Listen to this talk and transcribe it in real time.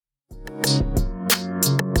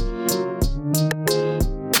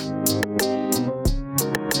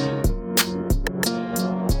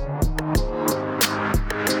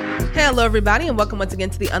Hello, everybody, and welcome once again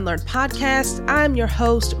to the Unlearned Podcast. I'm your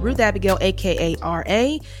host, Ruth Abigail, aka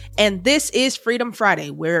RA, and this is Freedom Friday,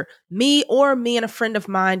 where me and a friend of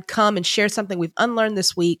mine come and share something we've unlearned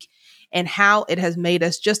this week and how it has made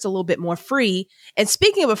us just a little bit more free. And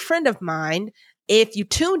speaking of a friend of mine, if you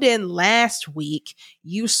tuned in last week,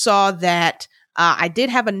 you saw that I did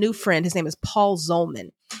have a new friend. His name is Paul Zolman,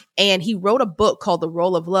 and he wrote a book called The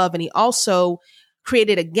Role of Love, and he also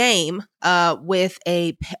created a game with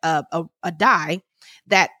a die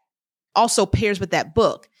that also pairs with that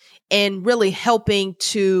book, and really helping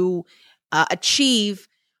to achieve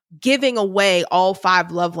giving away all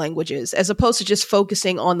 5 love languages, as opposed to just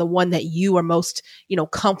focusing on the one that you are most,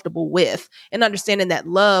 comfortable with, and understanding that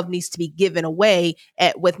love needs to be given away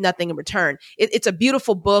with nothing in return. It's a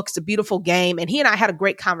beautiful book. It's a beautiful game. And he and I had a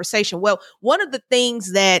great conversation. Well, one of the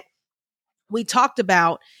things that we talked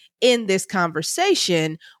about in this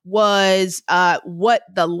conversation was what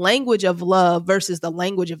the language of love versus the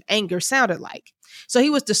language of anger sounded like. So he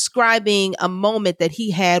was describing a moment that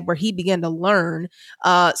he had where he began to learn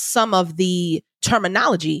some of the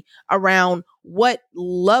terminology around what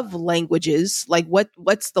love languages, like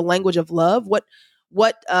what's the language of love,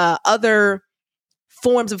 what other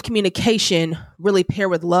forms of communication really pair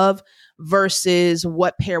with love versus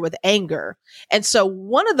what pair with anger. And so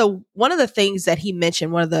one of the things that he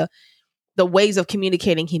mentioned, one of the ways of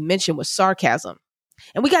communicating he mentioned was sarcasm.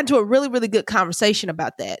 And we got into a really, really good conversation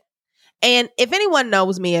about that. And if anyone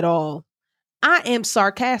knows me at all, I am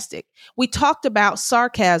sarcastic. We talked about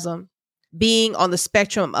sarcasm being on the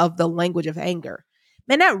spectrum of the language of anger.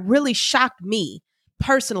 Man, that really shocked me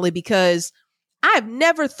personally, because I've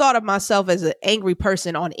never thought of myself as an angry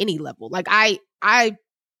person on any level. Like I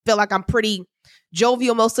feel like I'm pretty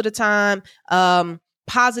jovial most of the time,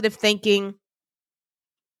 positive thinking.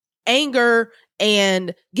 Anger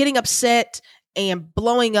and getting upset and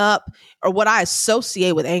blowing up, or what I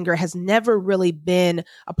associate with anger, has never really been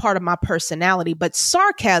a part of my personality, but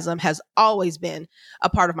sarcasm has always been a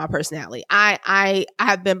part of my personality. I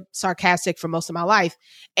have been sarcastic for most of my life,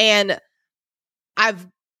 and I've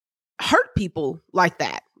hurt people like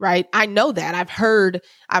that, right? I know that. I've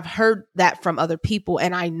heard that from other people,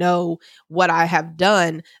 and I know what I have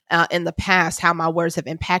done in the past, how my words have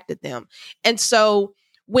impacted them. And so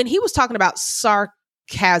when he was talking about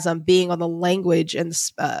sarcasm being on the language and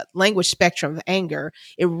language spectrum of anger,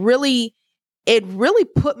 it really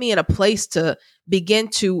put me in a place to begin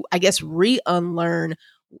to, I guess, unlearn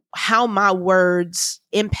how my words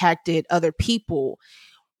impacted other people.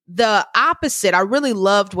 The opposite, I really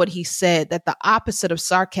loved what he said, that the opposite of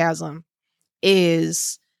sarcasm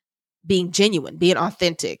is being genuine, being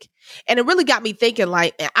authentic. And it really got me thinking,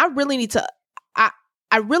 like, I really need to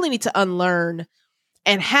unlearn,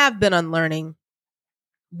 and have been unlearning,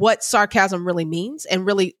 what sarcasm really means, and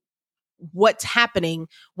really what's happening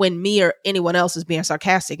when me or anyone else is being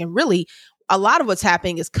sarcastic. And really, a lot of what's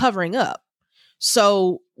happening is covering up.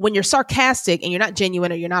 So when you're sarcastic and you're not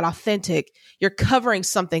genuine or you're not authentic, you're covering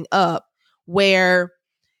something up where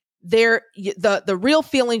the real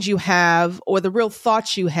feelings you have, or the real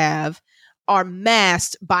thoughts you have, are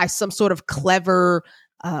masked by some sort of clever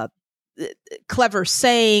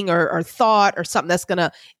saying or thought, or something that's going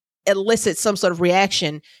to elicit some sort of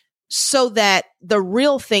reaction, so that the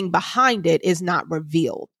real thing behind it is not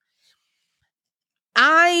revealed.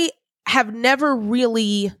 I have never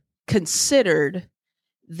really considered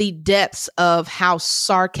the depths of how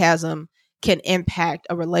sarcasm can impact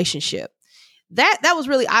a relationship. That was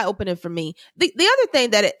really eye-opening for me. The other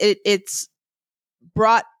thing that it's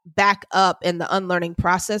brought back up in the unlearning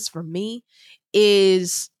process for me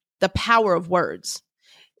is the power of words.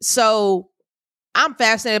 So I'm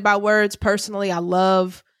fascinated by words personally. I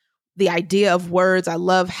love the idea of words. I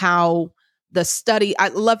love I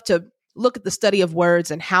love to look at the study of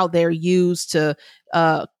words and how they're used to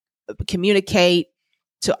communicate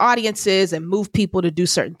to audiences and move people to do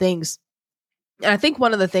certain things. And I think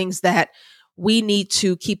one of the things that we need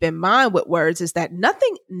to keep in mind with words is that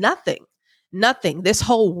nothing, this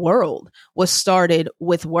whole world was started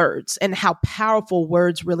with words, and how powerful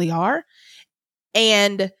words really are.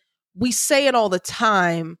 And we say it all the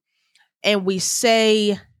time, and we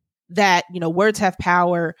say that, words have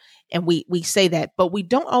power, and we say that, but we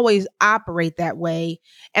don't always operate that way.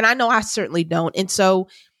 And I know I certainly don't. And so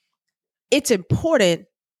it's important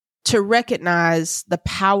to recognize the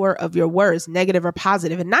power of your words, negative or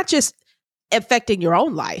positive, and not just affecting your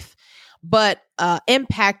own life, but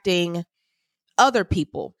impacting other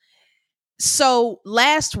people. So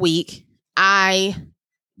last week, I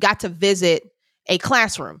got to visit a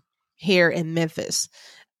classroom here in Memphis,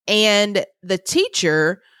 and the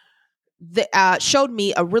teacher showed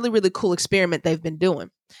me a really, really cool experiment they've been doing.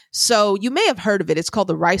 So you may have heard of it. It's called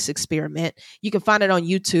the rice experiment. You can find it on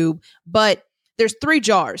YouTube, but there's 3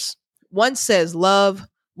 jars. One says love,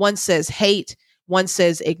 one says hate, one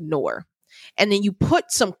says ignore. And then you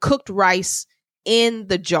put some cooked rice in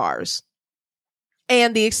the jars.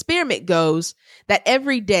 And the experiment goes that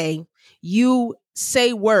every day you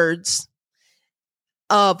say words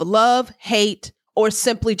of love, hate, or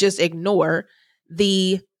simply just ignore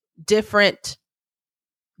the different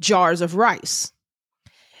jars of rice.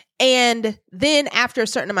 And then after a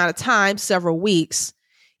certain amount of time, several weeks,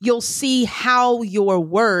 you'll see how your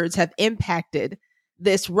words have impacted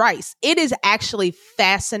this rice. It is actually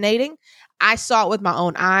fascinating. I saw it with my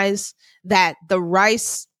own eyes that the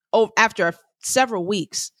rice, after several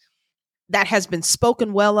weeks, that has been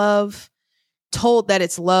spoken well of, told that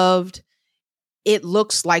it's loved, it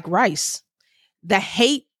looks like rice. The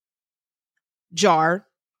hate jar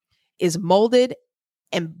is molded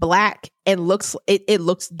and black and looks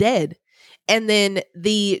dead. And then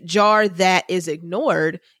the jar that is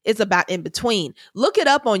ignored is about in between. Look it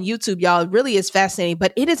up on YouTube, y'all. It really is fascinating,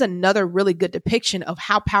 but it is another really good depiction of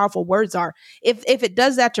how powerful words are. If it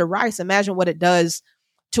does that to rice, imagine what it does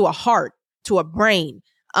to a heart, to a brain,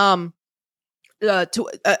 to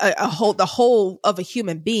the whole of a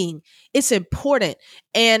human being. It's important.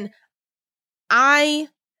 And I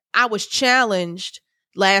was challenged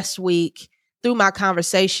last week through my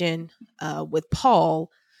conversation with Paul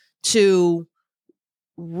to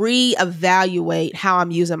reevaluate how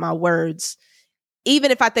I'm using my words.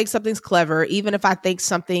 Even if I think something's clever, even if I think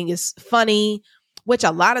something is funny, which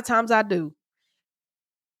a lot of times I do,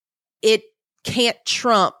 it can't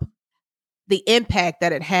trump the impact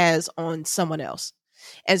that it has on someone else.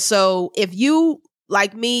 And so if you,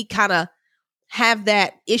 like me, kind of have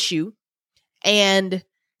that issue and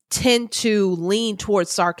tend to lean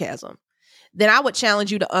towards sarcasm, then I would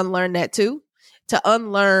challenge you to unlearn that too, to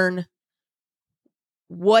unlearn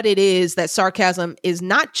what it is that sarcasm is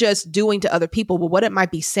not just doing to other people, but what it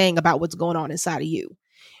might be saying about what's going on inside of you.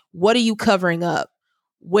 What are you covering up?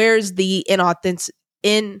 Where's the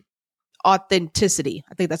inauthenticity?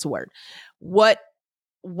 I think that's a word.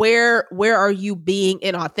 Where are you being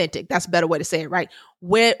inauthentic? That's a better way to say it, right?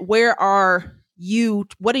 What are you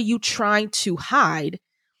trying to hide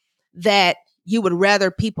that you would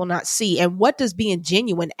rather people not see? And what does being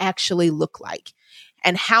genuine actually look like?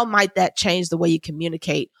 And how might that change the way you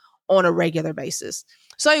communicate on a regular basis?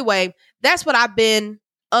 So anyway, that's what I've been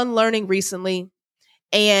unlearning recently.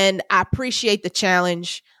 And I appreciate the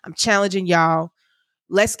challenge. I'm challenging y'all.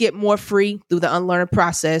 Let's get more free through the unlearning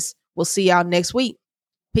process. We'll see y'all next week.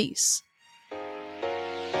 Peace.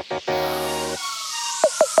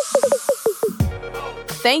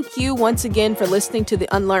 Thank you once again for listening to the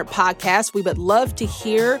Unlearned podcast. We would love to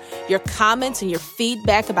hear your comments and your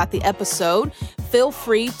feedback about the episode. Feel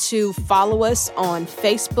free to follow us on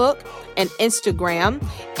Facebook and Instagram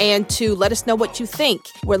and to let us know what you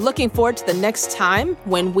think. We're looking forward to the next time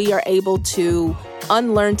when we are able to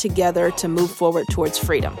unlearn together to move forward towards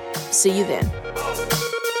freedom. See you then.